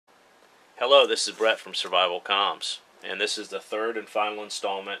Hello, this is Brett from Survival Comms, and this is the third and final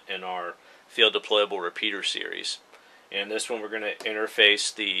installment in our field deployable repeater series. In this one, we're going to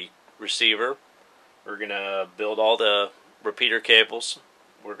interface the receiver. We're going to build all the repeater cables.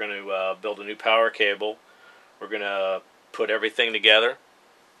 We're going to build a new power cable. We're going to put everything together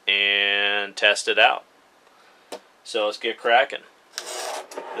and test it out. So let's get cracking.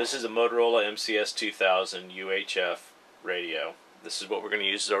 This is a Motorola MCS 2000 UHF radio. This is what we're going to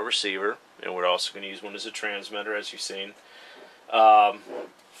use as our receiver, and we're also going to use one as a transmitter, as you've seen. For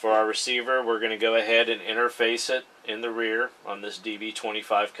our receiver, we're going to go ahead and interface it in the rear on this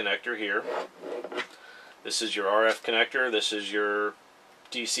DB25 connector here. This is your RF connector, this is your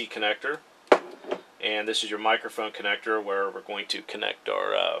DC connector, and this is your microphone connector where we're going to connect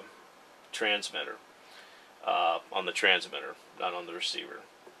our transmitter on the transmitter, not on the receiver.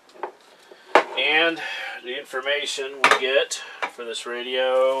 And the information we get for this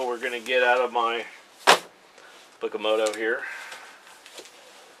radio, we're going to get out of my book of Moto here.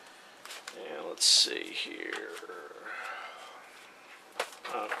 And let's see here.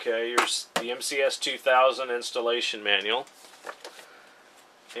 Okay, here's the MCS 2000 installation manual.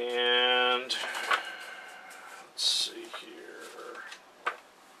 And let's see here.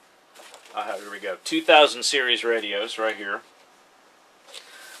 Here we go. 2000 series radios right here.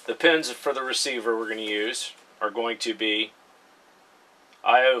 The pins for the receiver we're going to use are going to be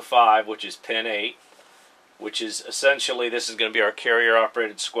IO5, which is pin 8, which is essentially, this is going to be our carrier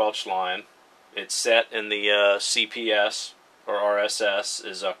operated squelch line. It's set in the CPS or RSS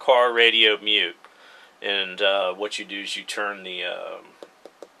is a car radio mute, and what you do is you turn the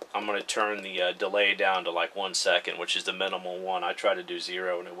I'm going to turn the delay down to like 1 second, which is the minimal one. I tried to do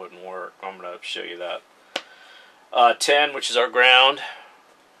 0 and it wouldn't work. I'm going to show you that. 10, which is our ground,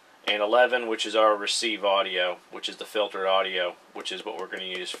 and 11, which is our receive audio, which is the filtered audio, which is what we're going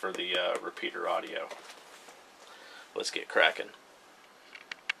to use for the repeater audio. Let's get cracking.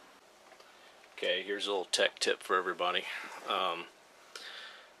 Okay, here's a little tech tip for everybody.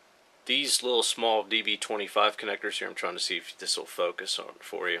 These little small DB25 connectors here, I'm trying to see if this will focus on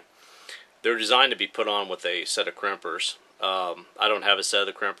for you. They're designed to be put on with a set of crimpers. I don't have a set of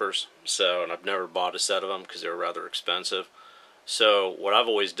the crimpers, and I've never bought a set of them because they're rather expensive. So what I've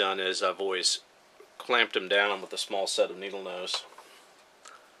always done is I've always clamped them down with a small set of needle nose,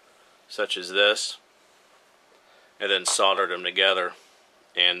 such as this, and then soldered them together,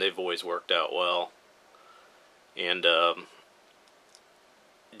 and they've always worked out well. And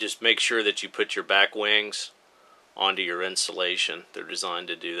just make sure that you put your back wings onto your insulation. They're designed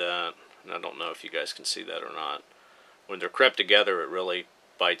to do that, and I don't know if you guys can see that or not. When they're crimped together, it really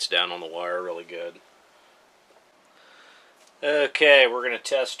bites down on the wire really good. Okay, we're going to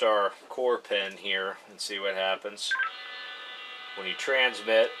test our core pin here and see what happens. When you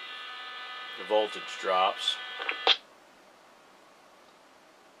transmit, the voltage drops.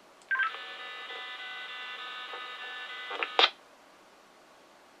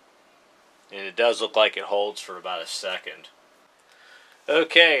 And it does look like it holds for about a second.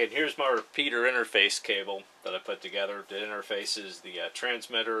 Okay, and here's my repeater interface cable that I put together. It interfaces the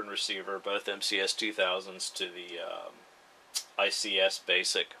transmitter and receiver, both MCS 2000s, to the ICS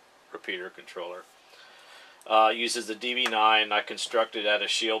basic repeater controller. Uses the DB9. I constructed out a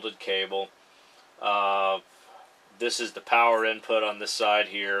shielded cable. This is the power input on this side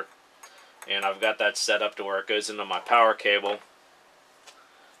here, and I've got that set up to where it goes into my power cable,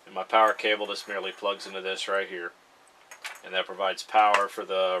 and my power cable just merely plugs into this right here, and that provides power for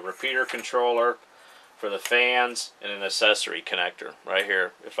the repeater controller, for the fans, and an accessory connector right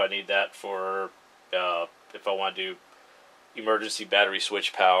here if I need that for if I want to do emergency battery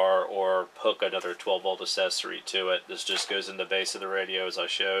switch power or hook another 12-volt accessory to it. This just goes in the base of the radio as I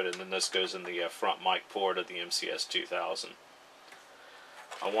showed, and then this goes in the front mic port of the MCS 2000.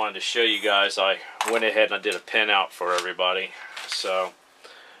 I wanted to show you guys, I went ahead and I did a pin out for everybody, so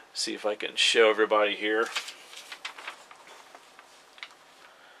see if I can show everybody here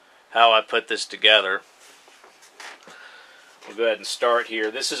how I put this together. We'll go ahead and start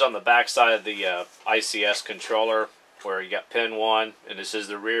here. This is on the back side of the ICS controller, where you got pin 1, and this is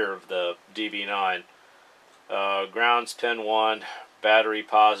the rear of the DB9. Ground's pin 1, battery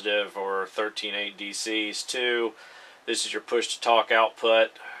positive or 13.8 DCs 2. This is your push to talk output,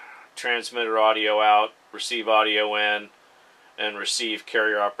 transmitter audio out, receive audio in, and receive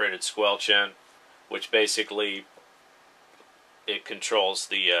carrier operated squelch in, which basically it controls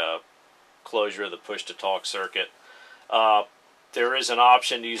the closure of the push to talk circuit. There is an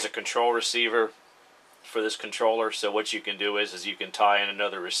option to use a control receiver for this controller, so what you can do is you can tie in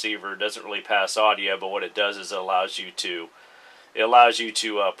another receiver. It doesn't really pass audio, but what it does is it allows you to it allows you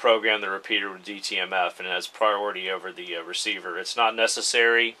to program the repeater with DTMF, and it has priority over the receiver. It's not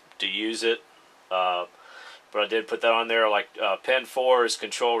necessary to use it, but I did put that on there. Like pin 4 is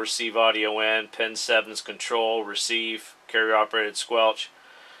control receive audio in, pin 7 is control receive carrier operated squelch,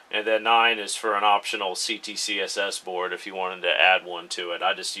 and then 9 is for an optional CTCSS board if you wanted to add one to it.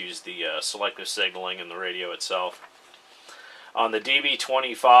 I just used the selective signaling in the radio itself. On the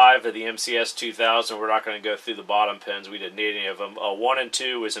DB25 of the MCS 2000, we're not going to go through the bottom pins. We didn't need any of them. 1 and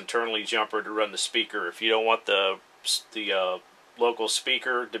 2 is internally jumper to run the speaker. If you don't want the local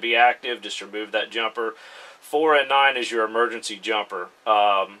speaker to be active, just remove that jumper. 4 and 9 is your emergency jumper.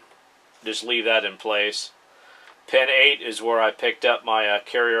 Just leave that in place. Pin 8 is where I picked up my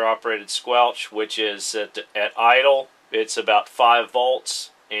carrier operated squelch, which is at idle. It's about 5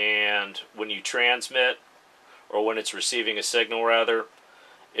 volts, and when you transmit, or when it's receiving a signal rather,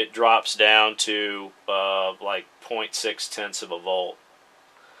 it drops down to like 0.6 of a volt.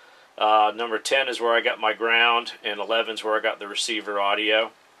 Number 10 is where I got my ground, and 11 is where I got the receiver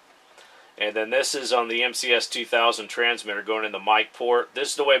audio. And then this is on the MCS 2000 transmitter going in the mic port. This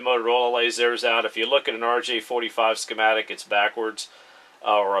is the way Motorola lays theirs out. If you look at an RJ45 schematic, it's backwards,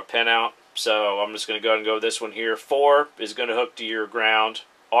 or a pinout. So I'm just going to go ahead and go with this one here. 4 is going to hook to your ground.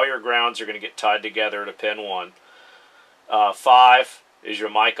 All your grounds are going to get tied together to pin 1. 5 is your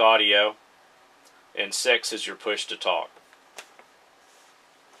mic audio, and 6 is your push to talk.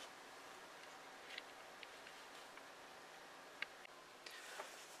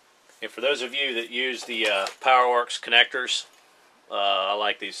 And for those of you that use the PowerWorks connectors, I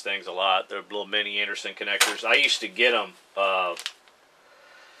like these things a lot. They're little mini Anderson connectors. I used to get them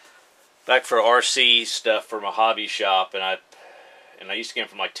back for RC stuff for my hobby shop, and I used to get them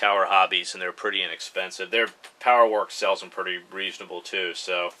from like Tower Hobbies, and they're pretty inexpensive. Their PowerWorks sells them pretty reasonable too.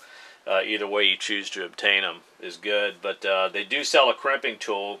 So either way you choose to obtain them is good. But they do sell a crimping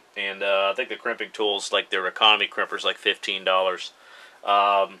tool, and I think the crimping tools, like their economy crimpers, like $15.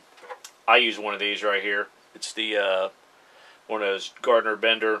 I use one of these right here. It's the one of those Gardner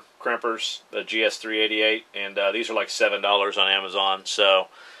Bender crimpers, the GS388, and these are like $7 on Amazon. So,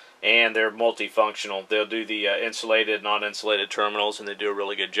 and they're multifunctional. They'll do the insulated, non-insulated terminals, and they do a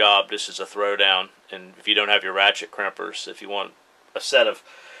really good job. This is a throwdown, and if you don't have your ratchet crimpers, if you want a set of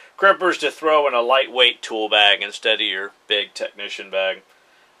crimpers to throw in a lightweight tool bag instead of your big technician bag,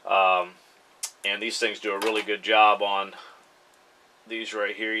 and these things do a really good job on these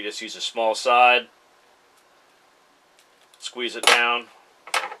right here. You just use a small side, squeeze it down.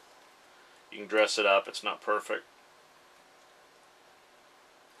 You can dress it up. It's not perfect,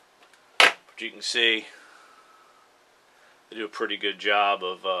 but you can see they do a pretty good job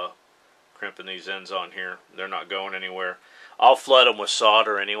of crimping these ends on here. They're not going anywhere. I'll flood them with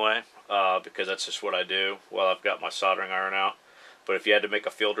solder anyway, because that's just what I do while I've got my soldering iron out. But if you had to make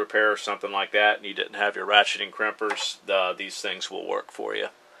a field repair or something like that and you didn't have your ratcheting crimpers, these things will work for you.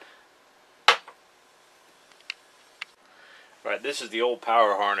 Right, this is the old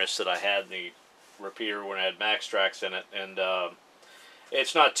power harness that I had in the repeater when I had Max Tracks in it, and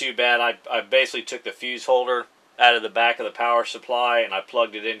it's not too bad. I basically took the fuse holder out of the back of the power supply, and I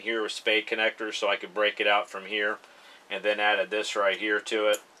plugged it in here with spade connectors so I could break it out from here, and then added this right here to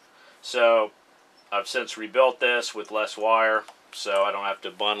it. So I've since rebuilt this with less wire, so I don't have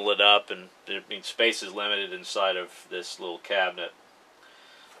to bundle it up, and space is limited inside of this little cabinet.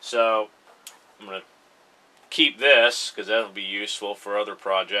 So I'm going to keep this because that'll be useful for other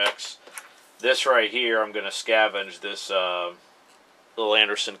projects. This right here, I'm going to scavenge this little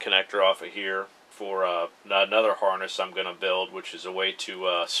Anderson connector off of here for another harness I'm going to build, which is a way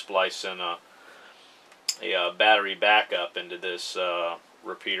to splice in a battery backup into this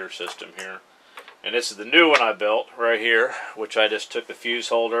repeater system here. And this is the new one I built right here, which I just took the fuse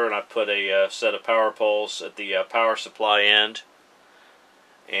holder and I put a set of power poles at the power supply end.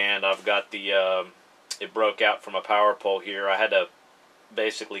 And I've got the, it broke out from a power pole here. I had to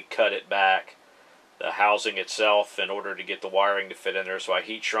basically cut it back, the housing itself, in order to get the wiring to fit in there. So I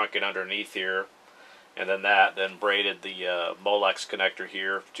heat shrunk it underneath here. And then braided the Molex connector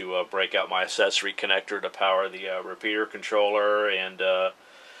here to break out my accessory connector to power the repeater controller and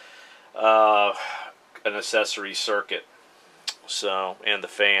an accessory circuit, so, and the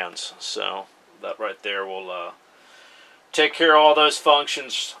fans. So that right there will take care of all those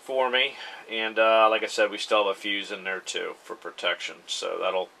functions for me. And like I said, we still have a fuse in there too for protection. So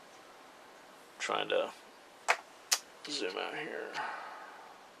that'll, trying to zoom out here.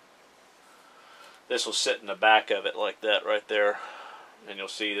 This will sit in the back of it like that right there, and you'll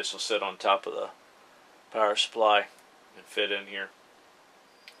see this will sit on top of the power supply and fit in here.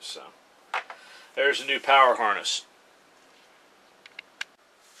 So there's a new power harness.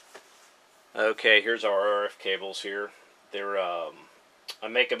 Okay, here's our RF cables here. They're I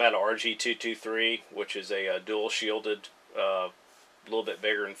make them out of RG223, which is a dual shielded, a little bit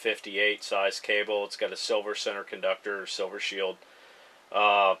bigger than 58 size cable. It's got a silver center conductor, silver shield.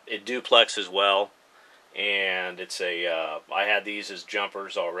 It duplex as well, and it's a I had these as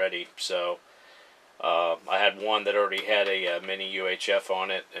jumpers already, so I had one that already had a mini UHF on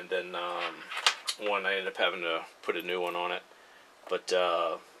it, and then one I ended up having to put a new one on it. But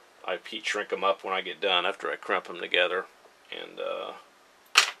I heat shrink them up when I get done after I crimp them together, and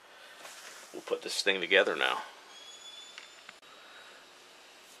we'll put this thing together now.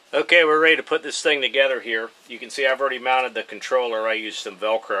 Okay, we're ready to put this thing together here. You can see I've already mounted the controller. I used some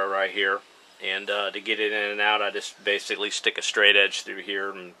Velcro right here, and to get it in and out, I just basically stick a straight edge through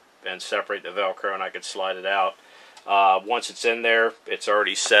here and separate the Velcro, and I could slide it out. Once it's in there, it's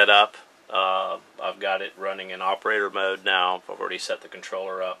already set up. I've got it running in operator mode now. I've already set the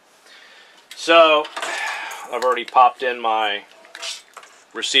controller up. So I've already popped in my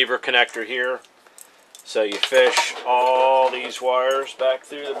receiver connector here. So you fish all these wires back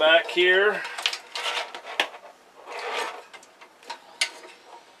through the back here.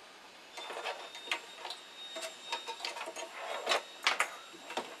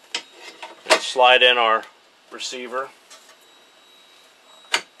 And slide in our receiver.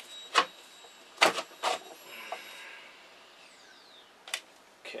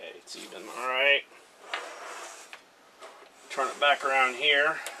 Okay, it's even. Alright. Turn it back around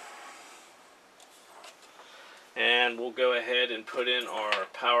here. And we'll go ahead and put in our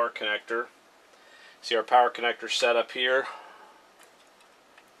power connector. See our power connector set up here.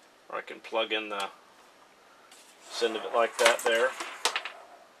 Or I can plug in the end of it like that there.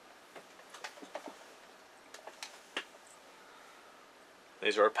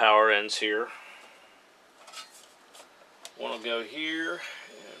 These are our power ends here. One will go here,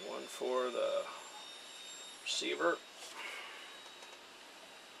 and one for the receiver.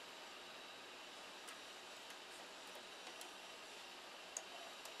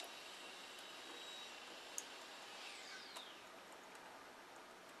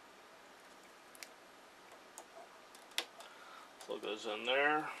 Plug those in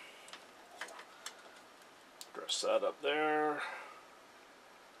there. Press that up there.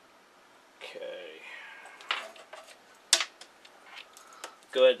 Okay.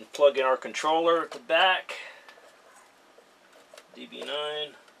 Go ahead and plug in our controller at the back.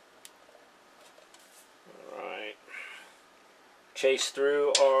 DB9. Alright. Chase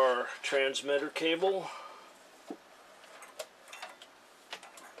through our transmitter cable.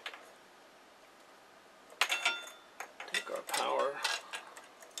 Take our power.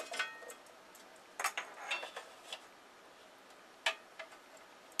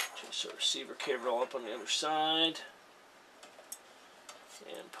 Chase our receiver cable all up on the other side.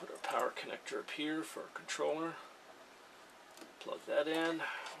 And put our power connector up here for our controller. Plug that in.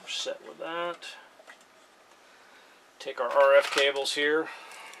 We're set with that. Take our RF cables here.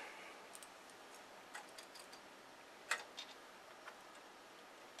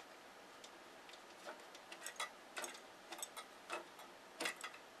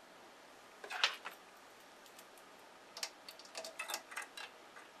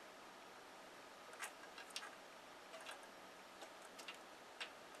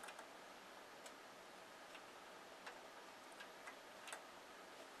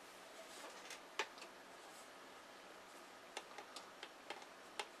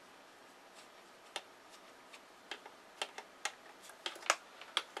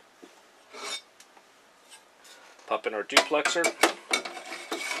 Pop in our duplexer.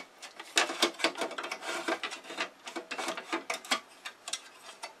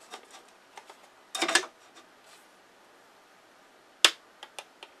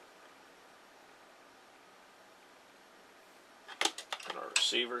 And our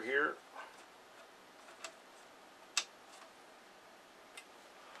receiver here.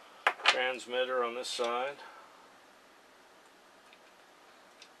 Transmitter on this side.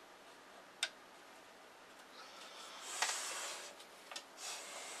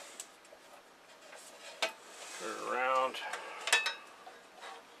 Turn around.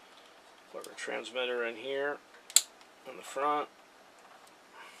 Plug our transmitter in here on the front.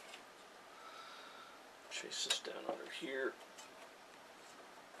 Chase this down under here.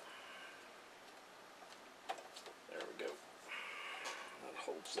 There we go. That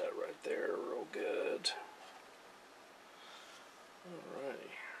holds that right there real good.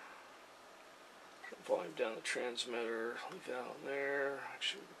 Alrighty. Turn volume down the transmitter. Leave that on there.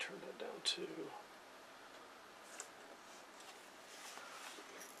 Actually, we can turn that down too.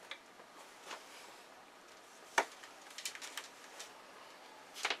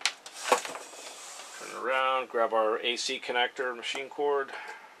 around, grab our AC connector, machine cord,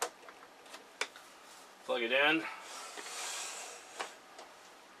 plug it in.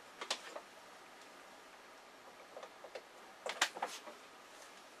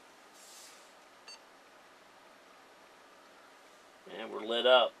 And we're lit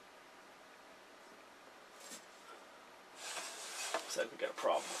up. Looks like we got a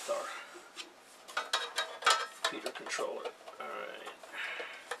problem with our repeater controller. Alright.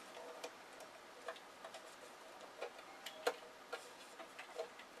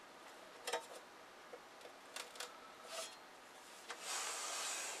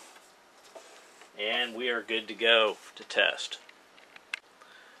 And we are good to go to test.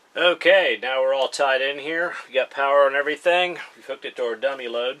 Okay, now we're all tied in here. We got power and everything. We've hooked it to our dummy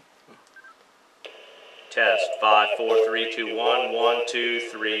load. Test 5, 4, 3, 2, 1, 1, 2,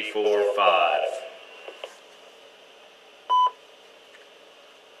 3, 4, 5.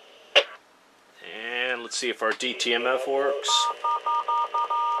 And let's see if our DTMF works.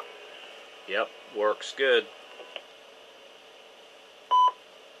 Yep, works good.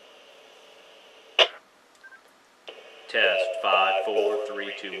 Test 5, 4,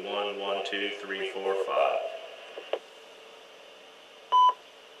 3, 2, 1, 1, 2, 3, 4, 5.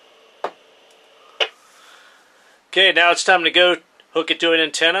 Okay, now it's time to go hook it to an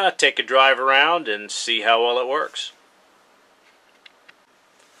antenna, take a drive around, and see how well it works.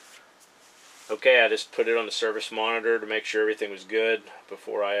 Okay, I just put it on the service monitor to make sure everything was good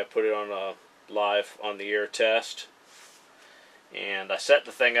before I put it on a live on the air test. And I set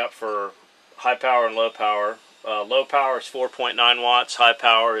the thing up for high power and low power. Low power is 4.9 watts, high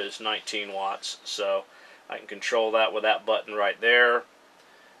power is 19 watts. So I can control that with that button right there.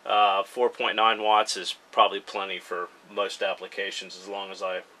 4.9 watts is probably plenty for most applications as long as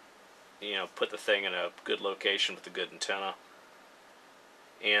I, put the thing in a good location with a good antenna.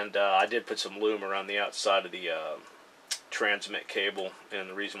 And I did put some loom around the outside of the transmit cable, and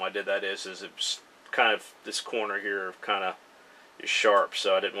the reason why I did that is it's kind of, this corner here kind of is sharp,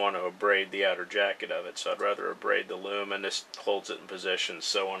 so I didn't want to abrade the outer jacket of it, so I'd rather abrade the loom, and this holds it in position,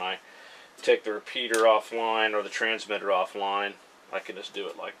 so when I take the repeater offline or the transmitter offline, I can just do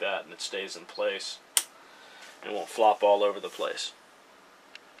it like that and it stays in place and won't flop all over the place.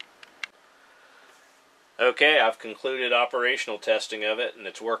 Okay, I've concluded operational testing of it and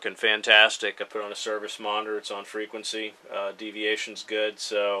it's working fantastic. I put on a service monitor, it's on frequency, deviation's good,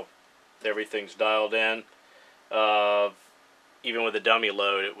 so everything's dialed in. Even with a dummy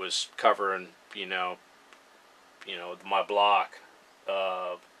load, it was covering, my block.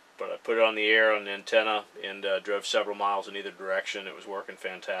 But I put it on the air on the antenna and drove several miles in either direction. It was working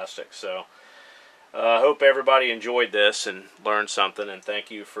fantastic. So I hope everybody enjoyed this and learned something. And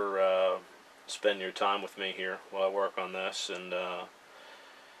thank you for spending your time with me here while I work on this. And I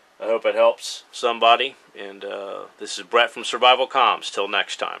hope it helps somebody. And this is Brett from Survival Comms. Till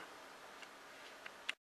next time.